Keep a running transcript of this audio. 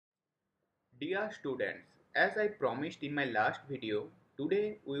Dear students, as I promised in my last video,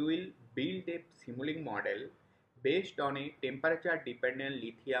 today we will build a Simulink model based on a temperature dependent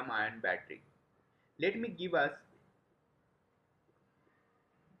lithium ion battery. Let me give us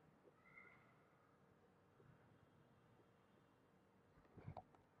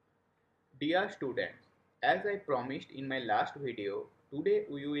Dear students, as I promised in my last video, today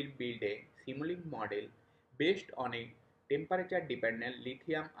we will build a Simulink model based on a temperature dependent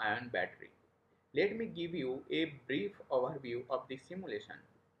lithium ion battery. Let me give you a brief overview of this simulation.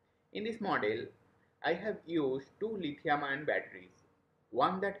 In this model, I have used two lithium-ion batteries,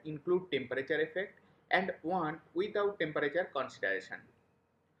 one that include temperature effect and one without temperature consideration.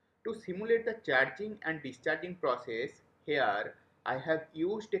 To simulate the charging and discharging process, here I have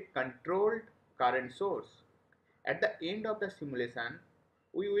used a controlled current source. At the end of the simulation,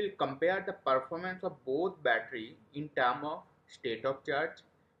 we will compare the performance of both battery in terms of state of charge,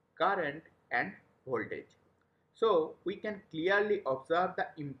 current and voltage. So we can clearly observe the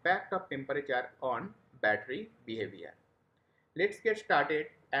impact of temperature on battery behavior. Let's get started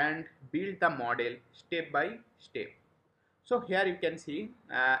and build the model step by step. So here you can see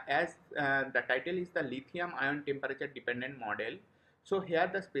as the title is the lithium ion temperature dependent model. So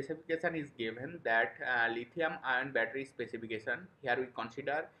here the specification is given that lithium ion battery specification. Here we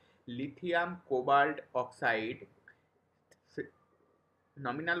consider lithium cobalt oxide.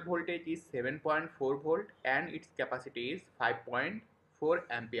 Nominal voltage is 7.4 volt and its capacity is 5.4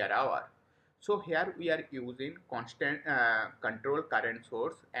 ampere hour. So here we are using constant control current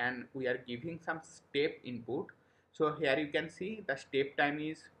source and we are giving some step input. So here you can see the step time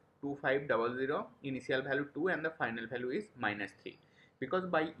is 2500, initial value 2 and the final value is -3. Because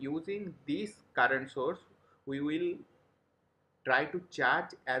by using this current source we will try to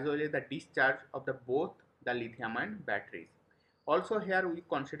charge as well as the discharge of the both the lithium ion batteries. Also here we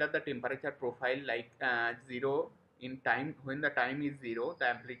consider the temperature profile like 0 in time. When the time is 0, the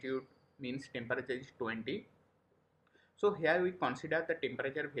amplitude means temperature is 20. So here we consider the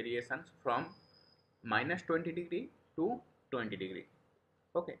temperature variations from -20 degree to 20 degree.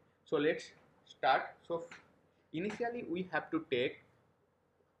 Okay, so let's start. So initially we have to take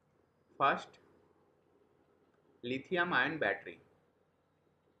first lithium ion battery.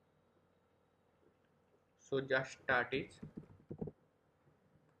 So just start it.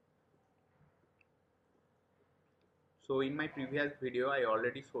 So in my previous video I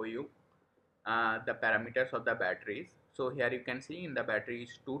already show you the parameters of the batteries. So here you can see in the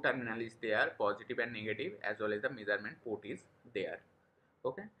batteries two terminal is there, positive and negative, as well as the measurement port is there.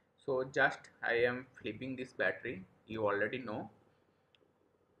 Okay, so just I am flipping this battery, you already know.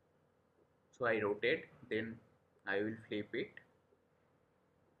 So I rotate, then I will flip it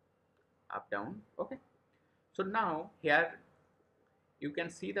up down. Okay, so now here you can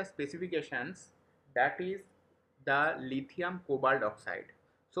see the specifications, that is the lithium cobalt oxide.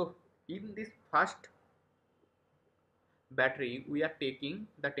 So in this first battery we are taking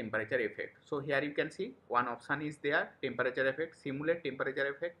the temperature effect. So here you can see one option is there, temperature effect, simulate temperature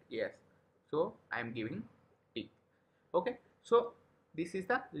effect, yes. So I am giving T. Okay, so this is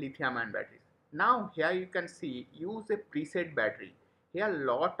the lithium ion batteries. Now here you can see use a preset battery. Here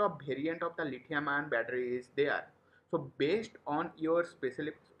lot of variant of the lithium ion battery is there. So based on your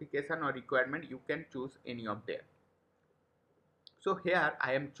specification or requirement you can choose any of them. So here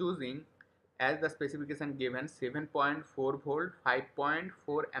I am choosing as the specification given 7.4 volt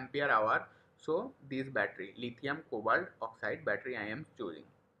 5.4 ampere hour. So this battery lithium cobalt oxide battery I am choosing.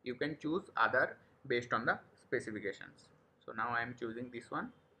 You can choose other based on the specifications. So now I am choosing this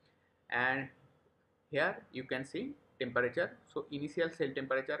one, and here you can see temperature. So initial cell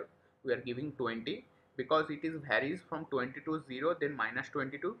temperature we are giving 20 because it is varies from 20 to 0, then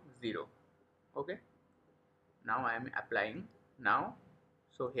 -20 to 0. Okay, now I am applying now.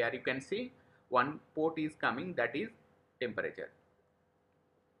 So here you can see one port is coming, that is temperature.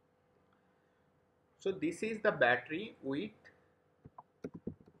 So this is the battery with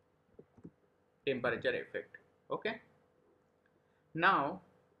temperature effect. Okay, now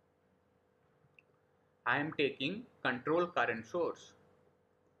I am taking control current source,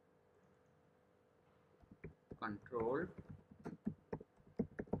 control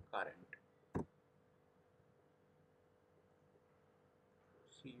current,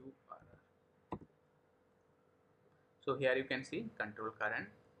 CURR. So here you can see control current.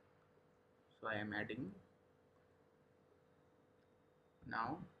 So I am adding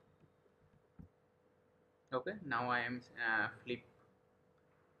now. Okay, now I am flip.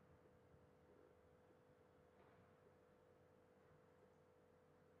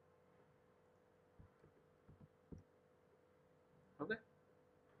 Okay,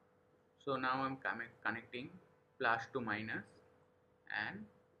 So now I'm connecting plus to minus and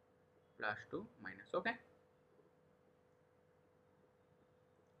plus to minus. Okay,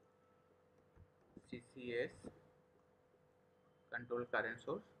 CCS control current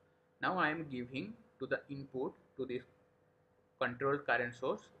source. Now I am giving to the input to this control current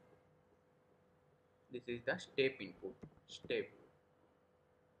source. This is the step input. Step.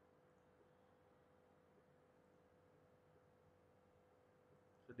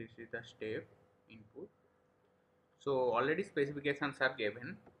 So this is the step input. So already specifications are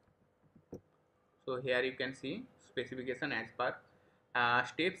given. So here you can see specification as per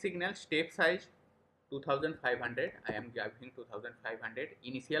step signal, step size 2500. I am giving 2500.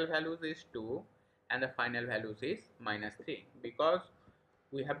 Initial values is 2 and the final values is -3, because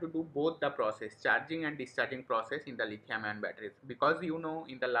we have to do both the process, charging and discharging process in the lithium ion batteries, because you know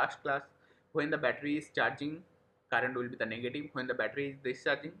in the last class, when the battery is charging, current will be the negative, when the battery is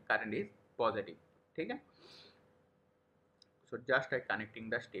discharging, current is positive. Okay, so just I connecting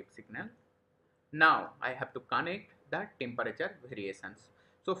the step signal. Now I have to connect the temperature variations.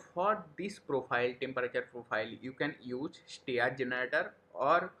 So for this profile, temperature profile, you can use state generator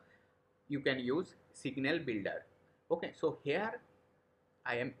or you can use signal builder. Okay, so here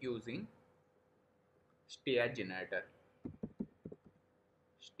I am using state generator.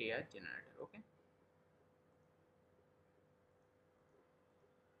 State generator. Okay,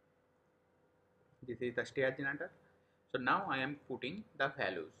 this is the state generator. So now I am putting the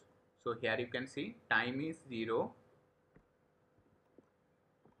values. So here you can see time is 0.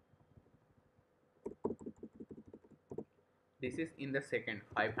 This is in the second,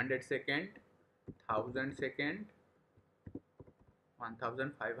 500 second, 1000 second,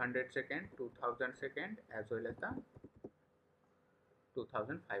 1500 second, 2000 second, as well as the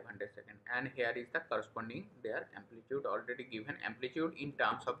 2500 second, and here is the corresponding their amplitude, already given amplitude in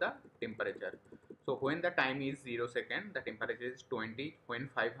terms of the temperature. So when the time is 0 second, the temperature is 20, when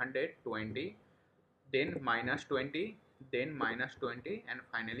 500, 20, then -20, then -20, and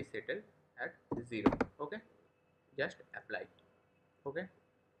finally settle at 0. Okay, just apply. Okay,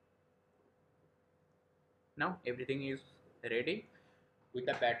 now everything is ready with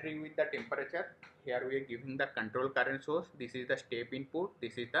the battery, with the temperature. Here we are giving the control current source. This is the step input,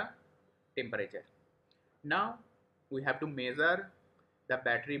 this is the temperature. Now we have to measure the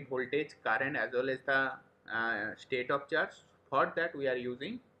battery voltage, current, as well as the state of charge. For that we are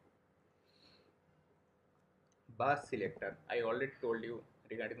using bus selector. I already told you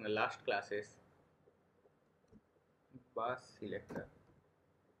regarding the last classes. Bus selector.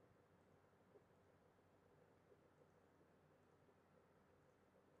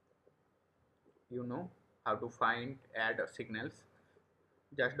 You know how to find, add signals.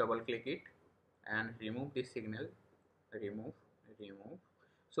 Just double click it and remove this signal. Remove.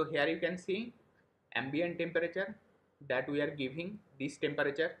 So here you can see ambient temperature that we are giving, this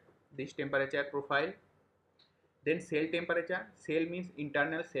temperature profile. Then cell temperature. Cell means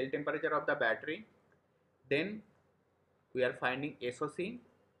internal cell temperature of the battery. Then we are finding SOC,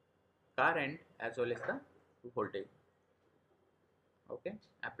 current, as well as the voltage. Okay,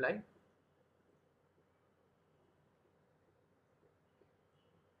 apply.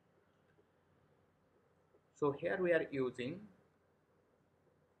 So here we are using,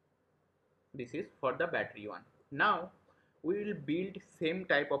 this is for the battery one. Now we will build same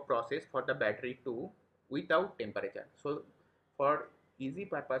type of process for the battery 2 without temperature. So for easy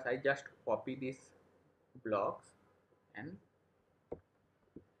purpose, I just copy these blocks and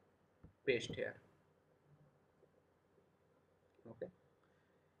paste here. Okay,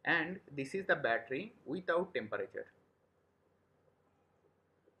 and this is the battery without temperature.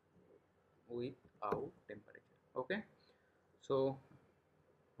 Okay, so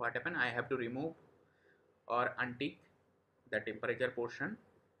what happened, I have to remove or untick the temperature portion.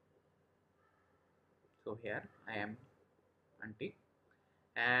 So here I am untick.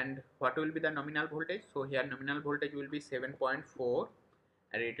 And what will be the nominal voltage? So here nominal voltage will be 7.4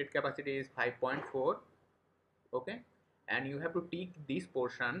 and rated capacity is 5.4. okay, and you have to tick this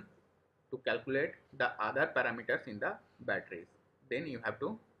portion to calculate the other parameters in the batteries. Then you have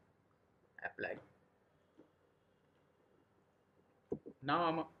to apply.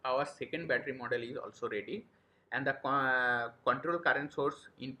 Now our second battery model is also ready, and the control current source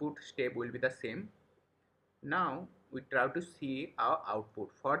input step will be the same. Now we try to see our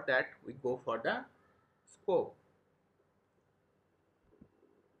output. For that we go for the scope.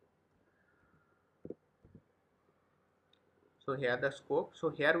 So here the scope. So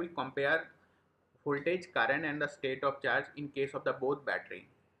here we compare voltage, current, and the state of charge in case of the both battery.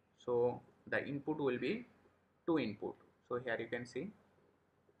 So the input will be two input. So here you can see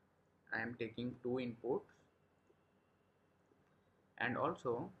I am taking two inputs, and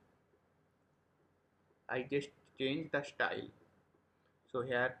also I just change the style. So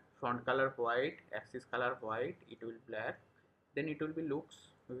here front color white, axis color white, it will black, then it will be looks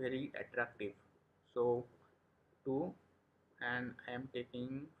very attractive. So two, and I am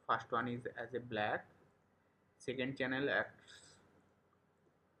taking first one is as a black, second channel as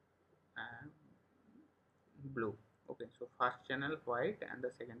uh, blue. Okay, so first channel white and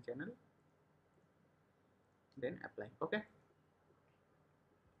the second channel, then apply. Okay,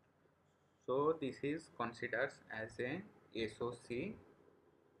 so this is considered as a SOC.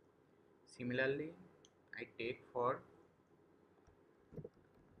 Similarly, I take for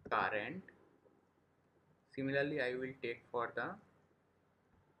current. Similarly, I will take for the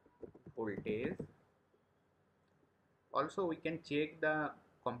voltage. Also, we can check the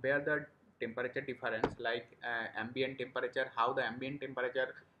compare the temperature difference, like ambient temperature, how the ambient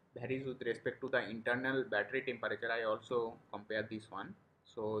temperature varies with respect to the internal battery temperature. I also compare this one.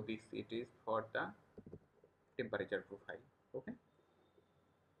 So this it is for the temperature profile. Okay,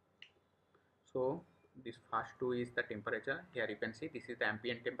 so this first two is the temperature. Here you can see this is the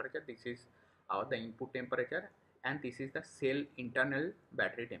ambient temperature, this is our the input temperature, and this is the cell internal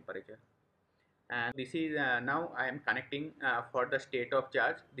battery temperature. And this is now I am connecting for the state of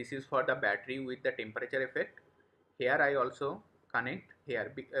charge. This is for the battery with the temperature effect. Here I also connect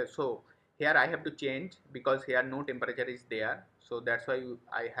here, so here I have to change because here no temperature is there, so that's why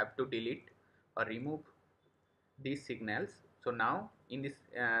I have to delete or remove these signals. So now in this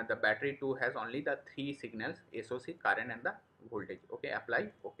the battery 2 has only the three signals: SOC, current, and the voltage. Okay, apply.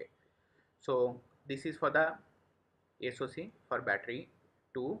 Okay, so this is for the SOC for battery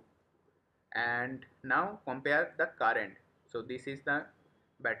 2, and now compare the current. So this is the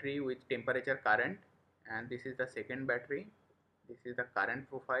battery with temperature current, and this is the second battery. This is the current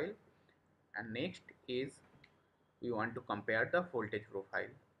profile, and next is we want to compare the voltage profile.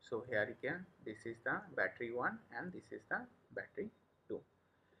 So here you can, this is the battery 1 and this is the battery 2.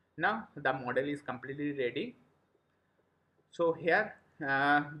 Now the model is completely ready. So here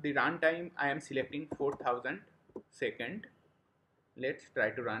the run time I am selecting 4000 second. Let's try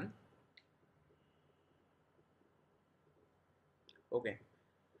to run. Okay,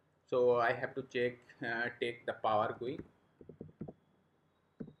 so I have to check take the power quick.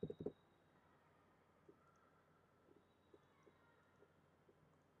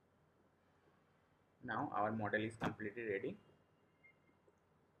 Now our model is completely ready.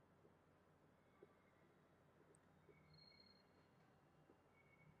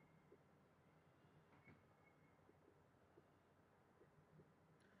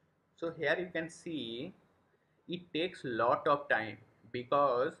 So here you can see it takes lot of time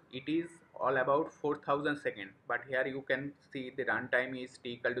because it is all about 4000 seconds, but here you can see the runtime is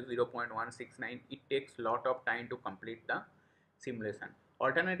t equal to 0.169. It takes lot of time to complete the simulation.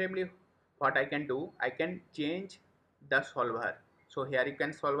 Alternatively, what I can do, I can change the solver. So here you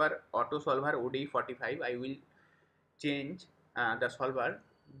can solver auto solver ODE45. I will change the solver,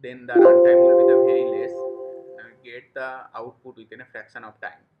 then the runtime will be the very less, get the output within a fraction of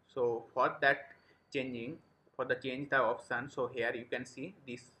time. So for that changing, for the change the option, so here you can see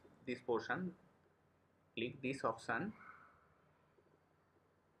this portion, click this option,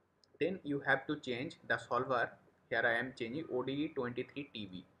 then you have to change the solver. Here I am changing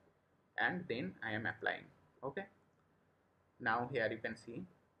ODE23TB, and then I am applying. Okay, now here you can see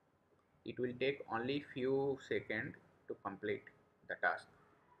it will take only few seconds to complete the task.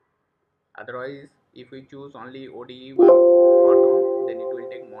 Otherwise, if we choose only ODE auto, then it will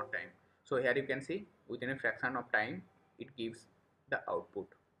take more time. So here you can see within a fraction of time it gives the output.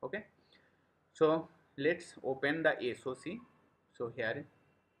 Okay, so let's open the SOC. So here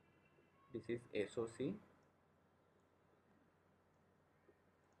this is SOC.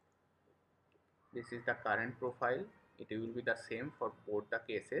 This is the current profile. It will be the same for both the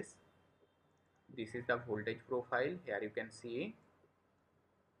cases. This is the voltage profile. Here you can see,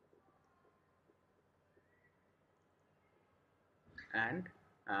 and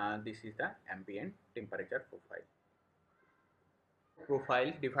this is the ambient temperature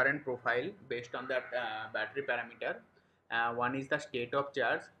profile, different profile based on that battery parameter. One is the state of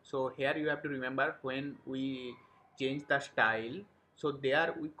charge. So here you have to remember, when we change the style, so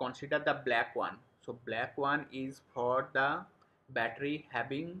there we consider the black one. So black one is for the battery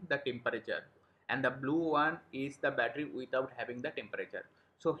having the temperature, and the blue one is the battery without having the temperature.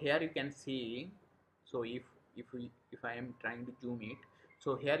 So here you can see, so if I am trying to zoom it,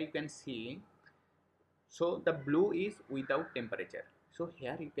 so here you can see, so the blue is without temperature. So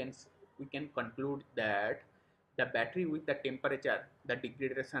here you can, we can conclude that the battery with the temperature, the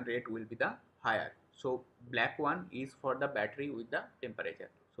degradation rate will be the higher. So black one is for the battery with the temperature.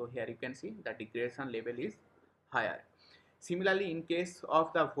 So here you can see the degradation level is higher. Similarly, in case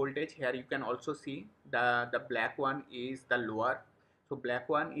of the voltage, here you can also see the black one is the lower. So black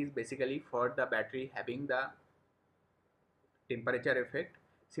one is basically for the battery having the temperature effect.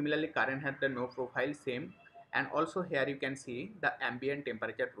 Similarly, current had the no profile same, and also here you can see the ambient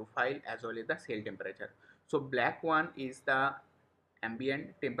temperature profile as well as the cell temperature. So black one is the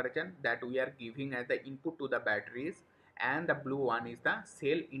ambient temperature that we are giving as the input to the batteries, and the blue one is the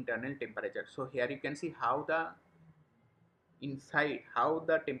cell internal temperature. So here you can see how the inside, how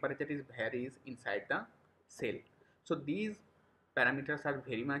the temperature is varies inside the cell. So these parameters are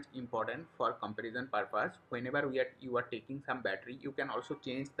very much important for comparison purpose. Whenever you are taking some battery, you can also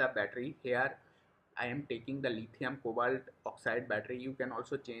change the battery. Here I am taking the lithium cobalt oxide battery. You can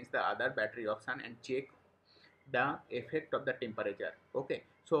also change the other battery option and check the effect of the temperature. Okay,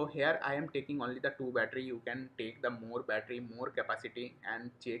 so here I am taking only the two battery. You can take the more battery, more capacity, and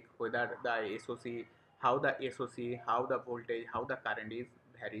check whether the SOC, how the SOC, how the voltage, how the current is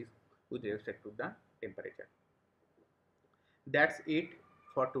varies with respect to the temperature. That's it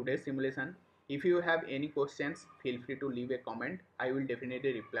for today's simulation. If you have any questions, feel free to leave a comment. I will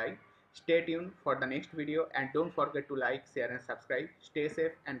definitely reply. Stay tuned for the next video and don't forget to like, share and subscribe. Stay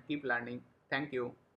safe and keep learning. Thank you.